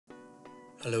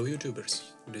Hello YouTubers,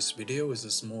 this video is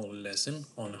a small lesson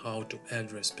on how to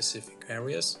address specific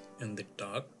areas in the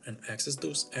dark and access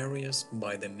those areas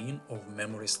by the means of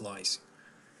memory slicing.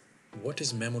 What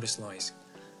is memory slicing?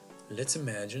 Let's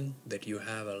imagine that you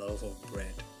have a loaf of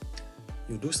bread.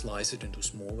 You do slice it into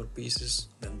smaller pieces,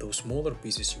 then those smaller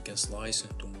pieces you can slice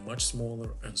into much smaller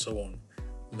and so on.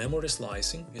 Memory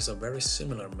slicing is a very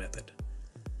similar method.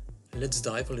 Let's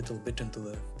dive a little bit into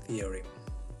the theory.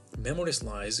 Memory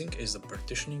slicing is the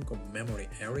partitioning of memory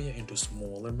area into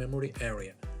smaller memory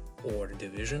area, or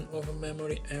division of a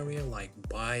memory area like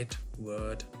byte,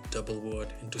 word, double word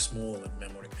into smaller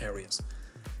memory areas.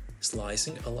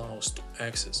 Slicing allows to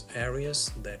access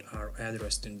areas that are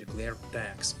addressed in declared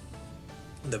tags.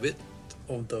 The width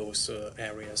of those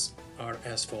areas are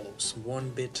as follows: 1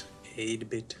 bit, 8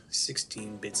 bit,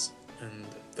 16 bits and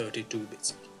 32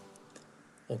 bits.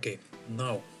 Okay,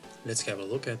 now let's have a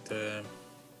look at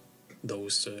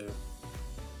those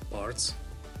parts,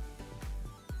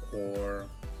 or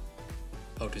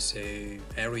how to say,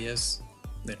 areas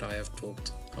that I have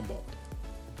talked about.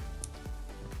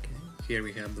 Okay, here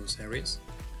we have those areas,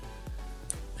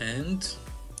 and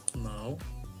now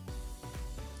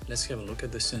let's have a look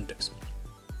at the syntax.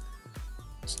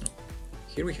 So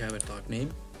here we have a tag name,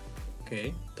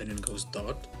 okay, then it goes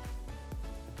dot,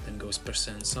 then goes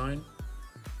 %sign,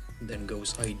 then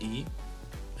goes ID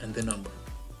and the number.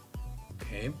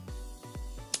 Okay.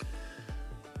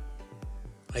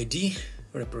 ID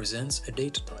represents a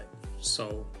data type,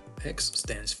 so X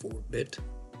stands for bit,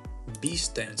 B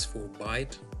stands for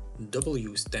byte,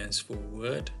 W stands for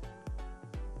word,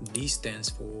 D stands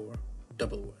for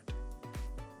double word.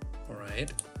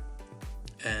 Alright,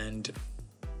 and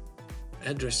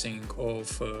addressing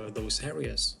of those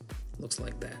areas looks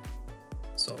like that.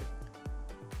 So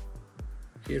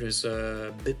here is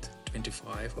a bit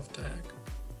 25 of tag,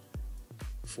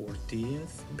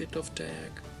 14th bit of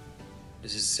tag,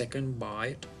 this is second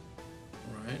byte,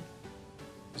 right?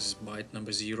 This is byte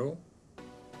number 0,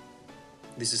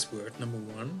 this is word number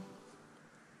 1,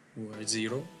 word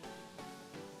 0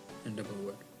 and double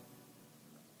word.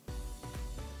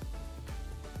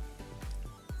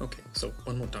 Okay, so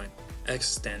one more time. X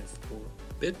stands for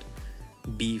bit,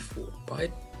 B for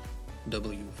byte,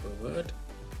 W for word,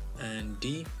 and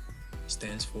D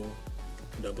stands for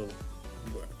double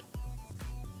word.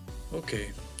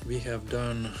 Okay, we have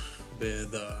done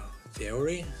with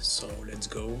theory, so let's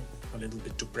go a little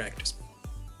bit to practice.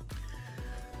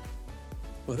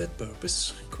 For that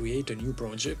purpose, create a new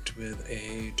project with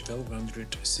a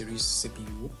 1200 series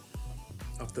CPU.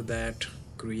 After that,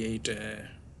 create a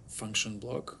function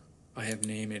block. I have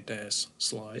named it as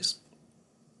slice.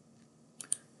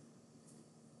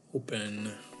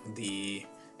 Open the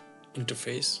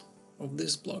interface of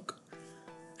this block,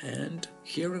 and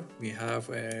here we have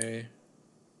a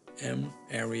M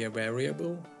area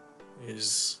variable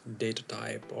is data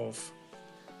type of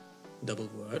double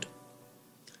word.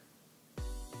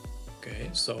 Okay,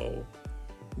 so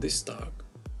this tag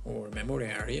or memory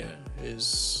area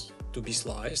is to be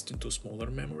sliced into smaller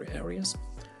memory areas.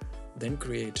 Then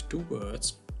create 2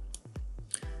 words,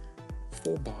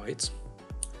 4 bytes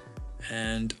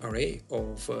and array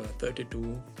of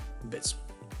 32 bits.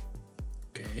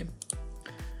 Okay,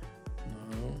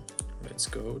 now let's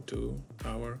go to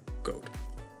our code.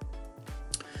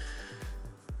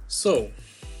 So,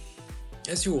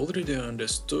 as you already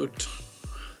understood,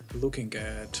 looking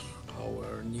at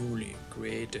our newly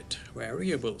created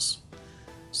variables,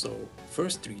 so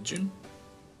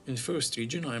in first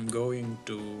region I'm going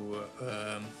to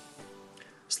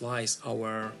slice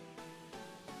our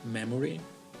memory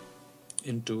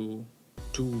into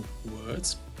 2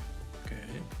 words.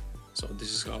 Okay, so this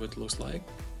is how it looks like.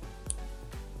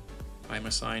 I'm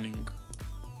assigning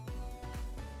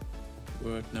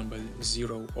word number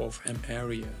 0 of M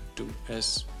area to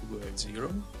S word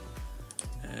 0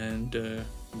 and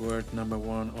word number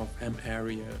 1 of M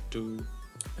area to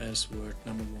S word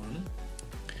number 1.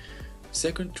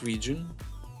 Second region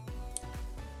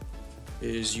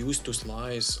is used to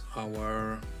slice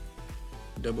our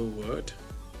double word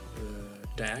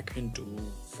tag into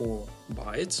 4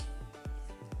 bytes.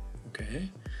 Okay,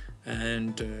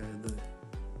 and the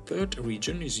third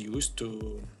region is used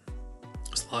to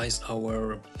slice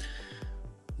our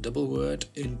double word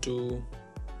into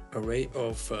array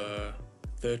of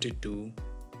 32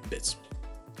 bits.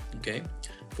 Okay,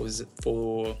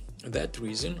 for that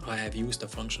reason I have used a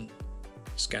function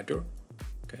scatter.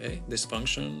 Okay, this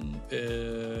function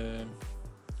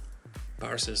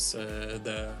parses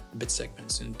the bit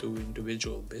segments into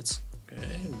individual bits.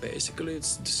 Okay, basically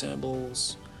it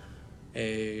disables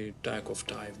a tag of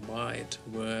type byte,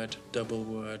 word, double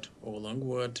word or long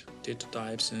word data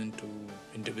types into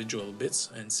individual bits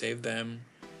and save them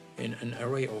in an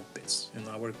array of bits. In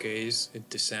our case, it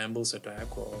disassembles a tag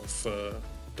of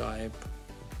type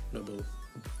double word.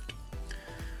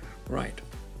 Right.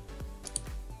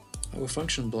 Our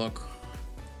function block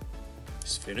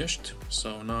is finished,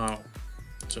 so now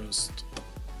just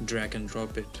drag and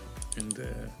drop it in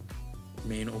the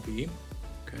main OB.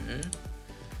 Okay.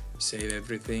 Save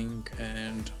everything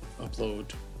and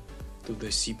upload to the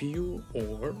CPU,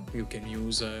 or you can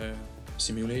use a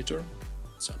simulator.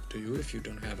 It's up to you. If you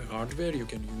don't have a hardware, you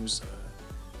can use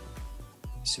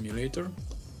a simulator.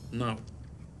 Now,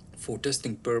 for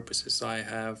testing purposes, I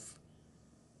have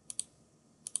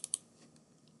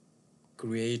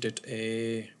created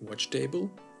a watch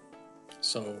table.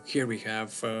 So here we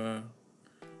have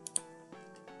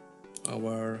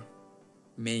our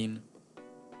main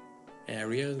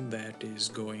area that is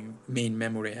going, main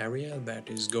memory area that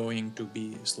is going to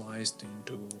be sliced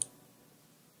into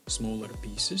smaller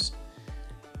pieces.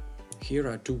 Here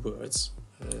are two words,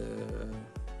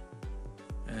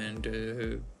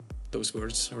 and those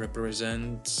words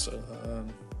represent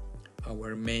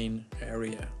our main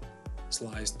area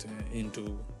sliced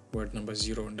into word number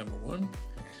 0 and number 1.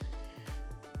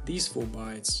 These 4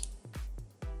 bytes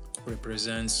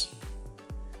represents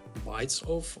bytes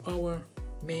of our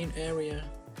main area,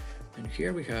 and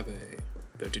here we have a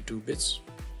 32 bits.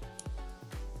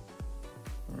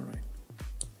 Alright,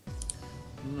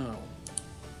 now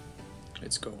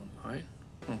let's go online.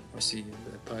 Oh, I see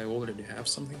that I already have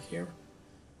something here.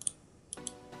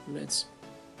 Let's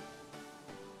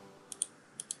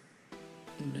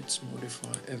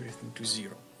modify everything to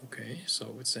 0. Okay,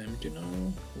 so it's empty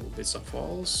now. All bits are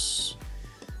false,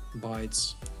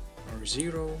 bytes are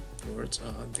 0, words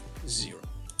are 0.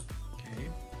 Okay,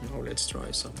 now let's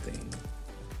try something.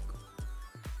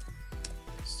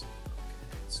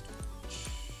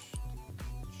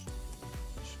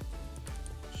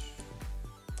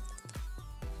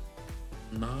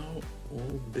 Now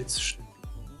all bits should be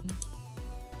on.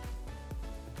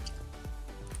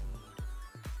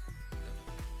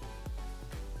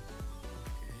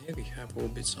 Okay, we have all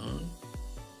bits on.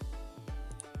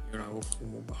 Here are our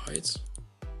 4 bytes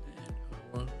and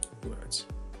our words.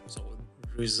 So the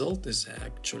result is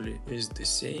actually the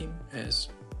same as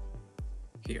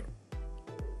here.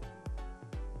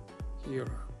 Here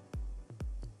are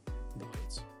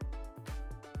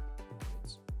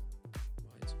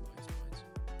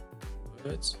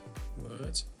bytes,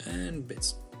 words, and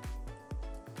bits.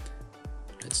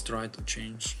 Let's try to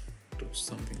change to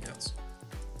something else.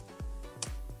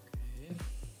 Okay.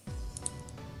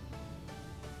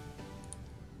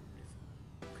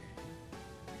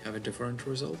 We have a different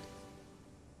result.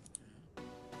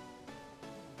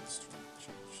 Let's try to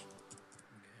change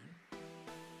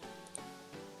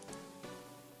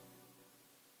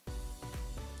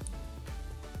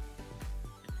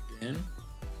again. Again,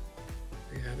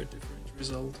 we have a different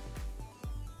result.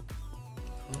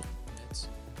 Now let's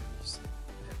reset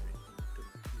everything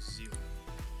to 0.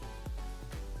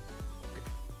 Okay.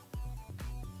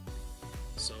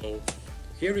 So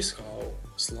here is how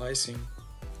slicing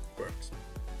works.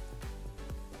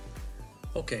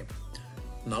 Okay,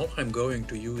 now I'm going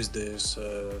to use this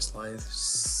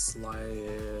slicing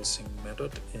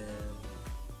method in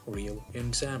real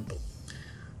example.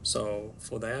 So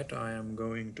for that I am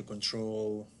going to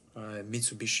control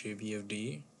Mitsubishi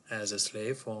VFD as a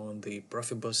slave on the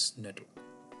PROFIBUS network.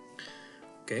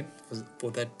 Okay,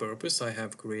 for that purpose I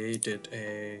have created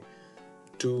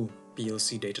two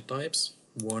PLC data types.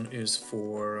 One is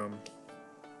for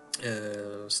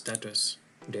status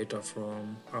data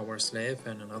from our slave,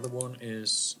 and another one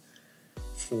is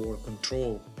for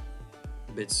control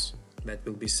bits that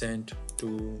will be sent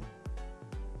to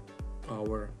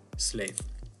our slave.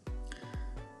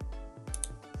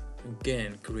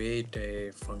 Again, create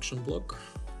a function block,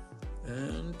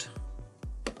 and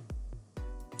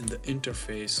in the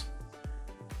interface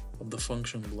of the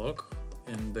function block,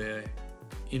 in the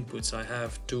inputs, I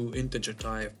have two integer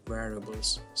type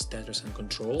variables, status and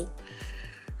control.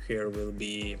 Here will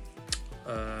be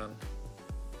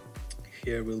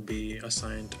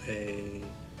assigned a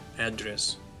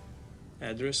address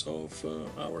of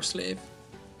our slave.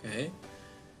 Okay,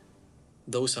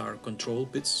 those are control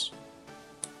bits.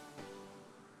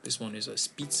 This one is a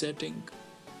speed setting.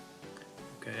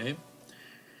 Okay,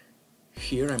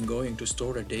 here I'm going to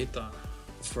store a data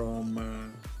from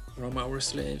our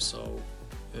slave, so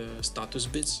status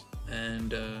bits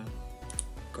and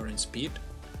current speed.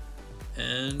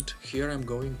 And here I'm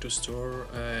going to store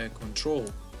control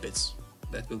bits,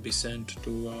 that will be sent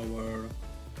to our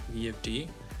VFD,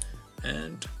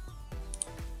 and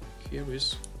here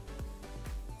is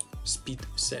speed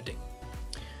setting.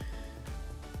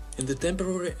 In the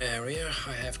temporary area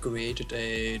I have created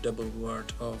a double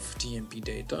word of TMP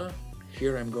data.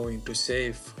 Here I'm going to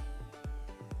save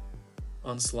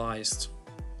unsliced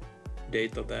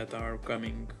data that are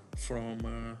coming from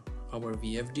our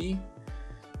VFD.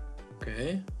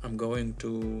 Okay, I'm going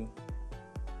to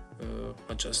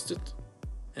adjust it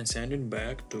and send it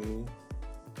back to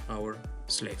our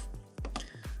slave.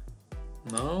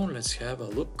 Now let's have a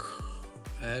look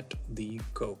at the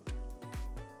code.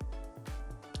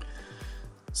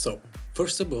 So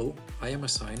first of all, I am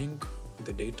assigning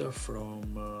the data from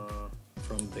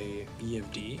the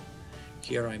VFD.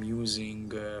 Here I'm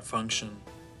using function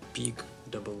peak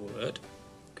double word.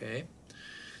 Okay,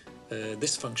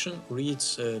 this function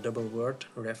reads double word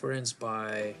reference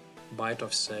by byte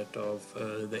offset of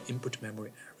the input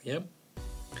memory area.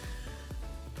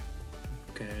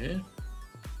 Okay,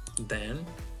 then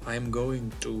I'm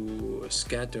going to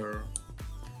scatter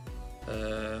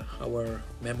our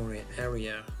memory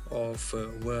area of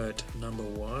word number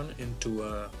 1 into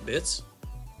bits.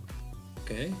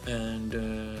 Okay,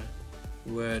 and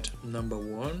word number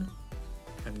 1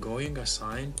 I'm going to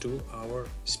assign to our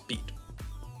speed.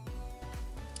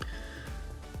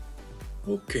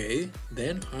 Okay,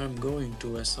 then I'm going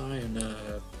to assign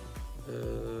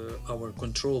our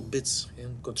control bits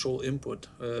and control input,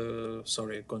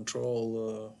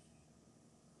 control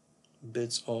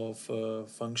bits of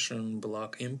function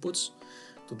block inputs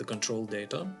to the control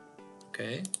data.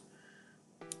 Okay,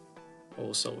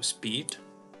 also speed.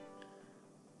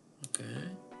 Okay,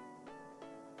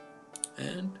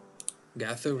 and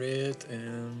gather it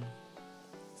in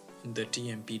the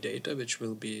TMP data, which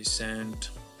will be sent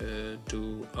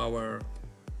to our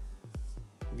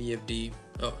VFD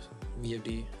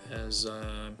as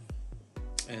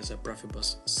a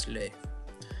PROFIBUS slave.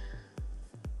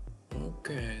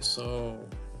 Okay, so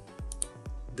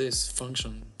this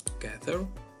function gather,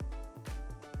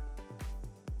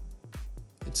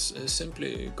 it's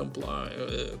simply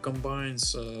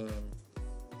combines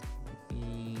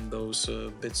those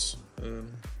bits,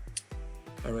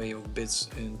 array of bits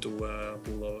into a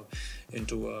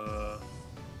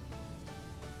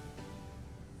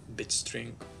bit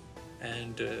string,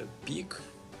 and peak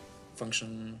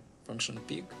function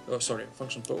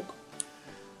poke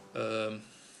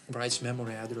writes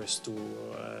memory address to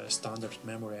standard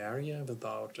memory area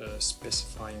without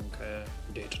specifying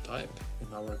data type.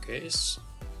 In our case,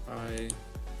 I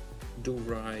do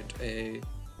write a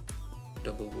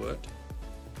double word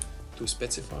to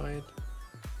specify it,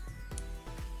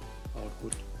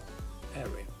 output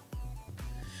array.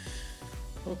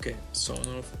 Okay, so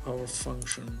now our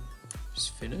function is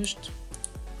finished.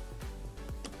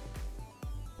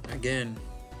 Again,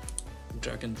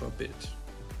 drag and drop it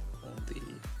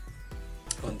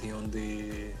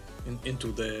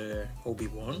into the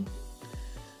OB1,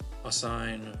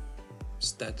 assign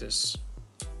status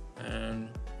and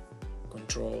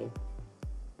control.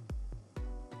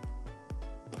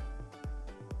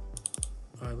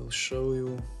 I will show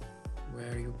you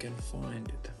where you can find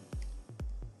it.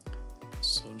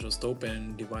 So just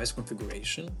open device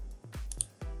configuration,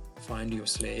 find your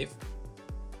slave,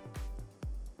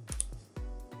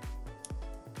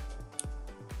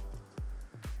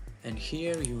 and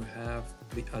here you have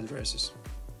the addresses.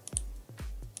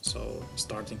 So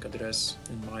starting address,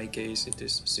 in my case it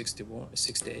is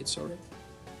 68, sorry.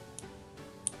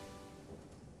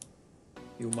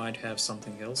 You might have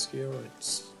something else here,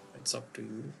 it's up to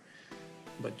you,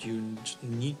 but you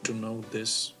need to know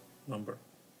this number.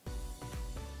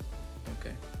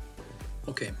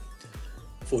 Okay,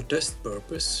 for test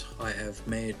purpose I have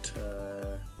made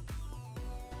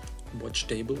watch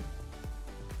table,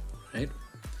 right?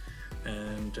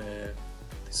 And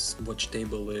this watch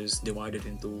table is divided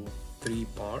into 3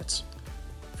 parts.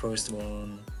 First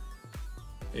one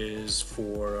is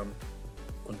for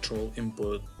control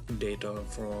input data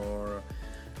for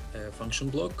a function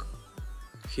block.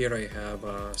 Here I have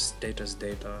a status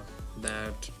data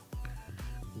that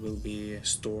will be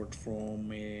stored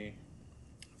from a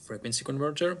frequency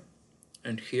converter,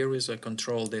 and here is a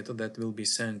control data that will be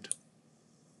sent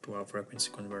to our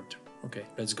frequency converter. Okay,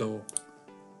 let's go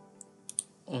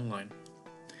online,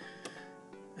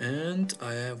 and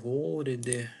I have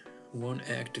already one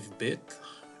active bit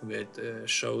which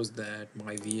shows that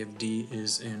my VFD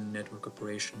is in network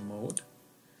operation mode,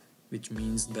 which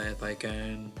means that I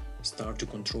can start to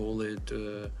control it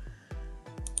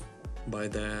by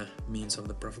the means of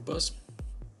the PROFIBUS.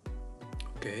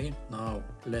 Okay, now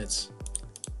let's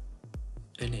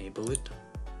enable it.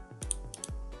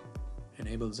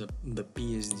 enable the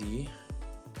PSD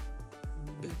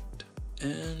bit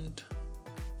and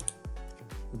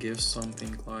give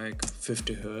something like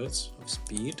 50 Hz of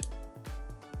speed.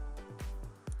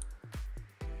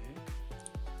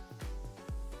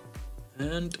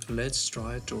 And let's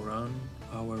try to run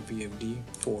our VFD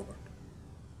forward.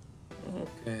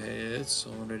 Okay, it's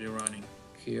already running.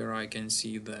 Here I can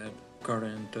see that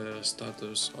current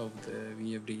status of the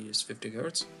VFD is 50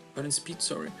 Hz. Current speed,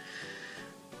 sorry.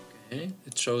 Okay,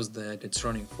 it shows that it's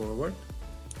running forward.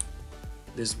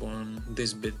 This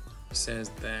bit says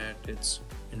that its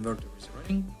inverter is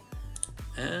running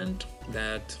and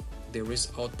that there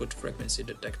is output frequency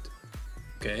detected.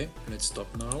 Okay, let's stop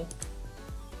now.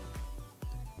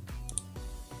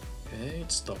 Okay,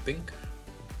 it's stopping.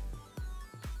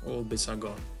 All bits are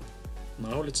gone.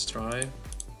 Now let's try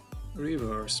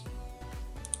reverse.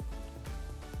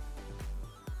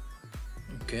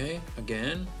 Okay,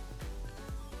 again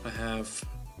I have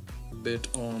a bit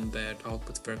on that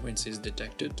output frequency is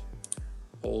detected.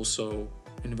 Also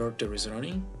inverter is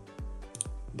running,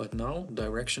 but now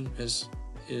direction is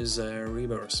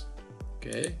reverse.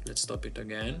 Okay, let's stop it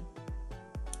again.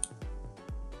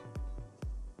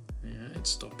 Yeah,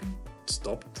 it's stopping. It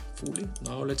stopped fully.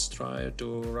 Now let's try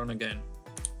to run again.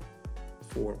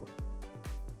 Forward.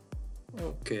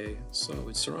 Okay, so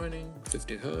it's running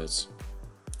 50 Hz.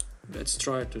 Let's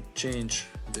try to change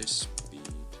this speed.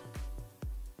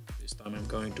 This time I'm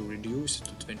going to reduce it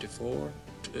to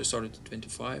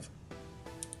 25.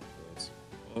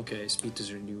 Okay, speed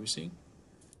is reducing.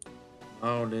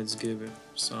 Now let's give it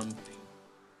something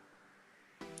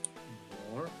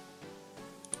more.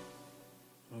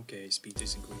 Okay, speed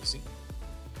is increasing.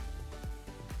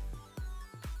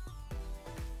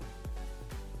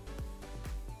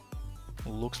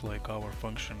 Looks like our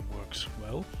function works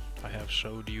well. I have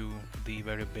showed you the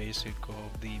very basic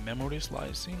of the memory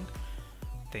slicing.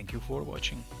 Thank you for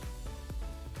watching.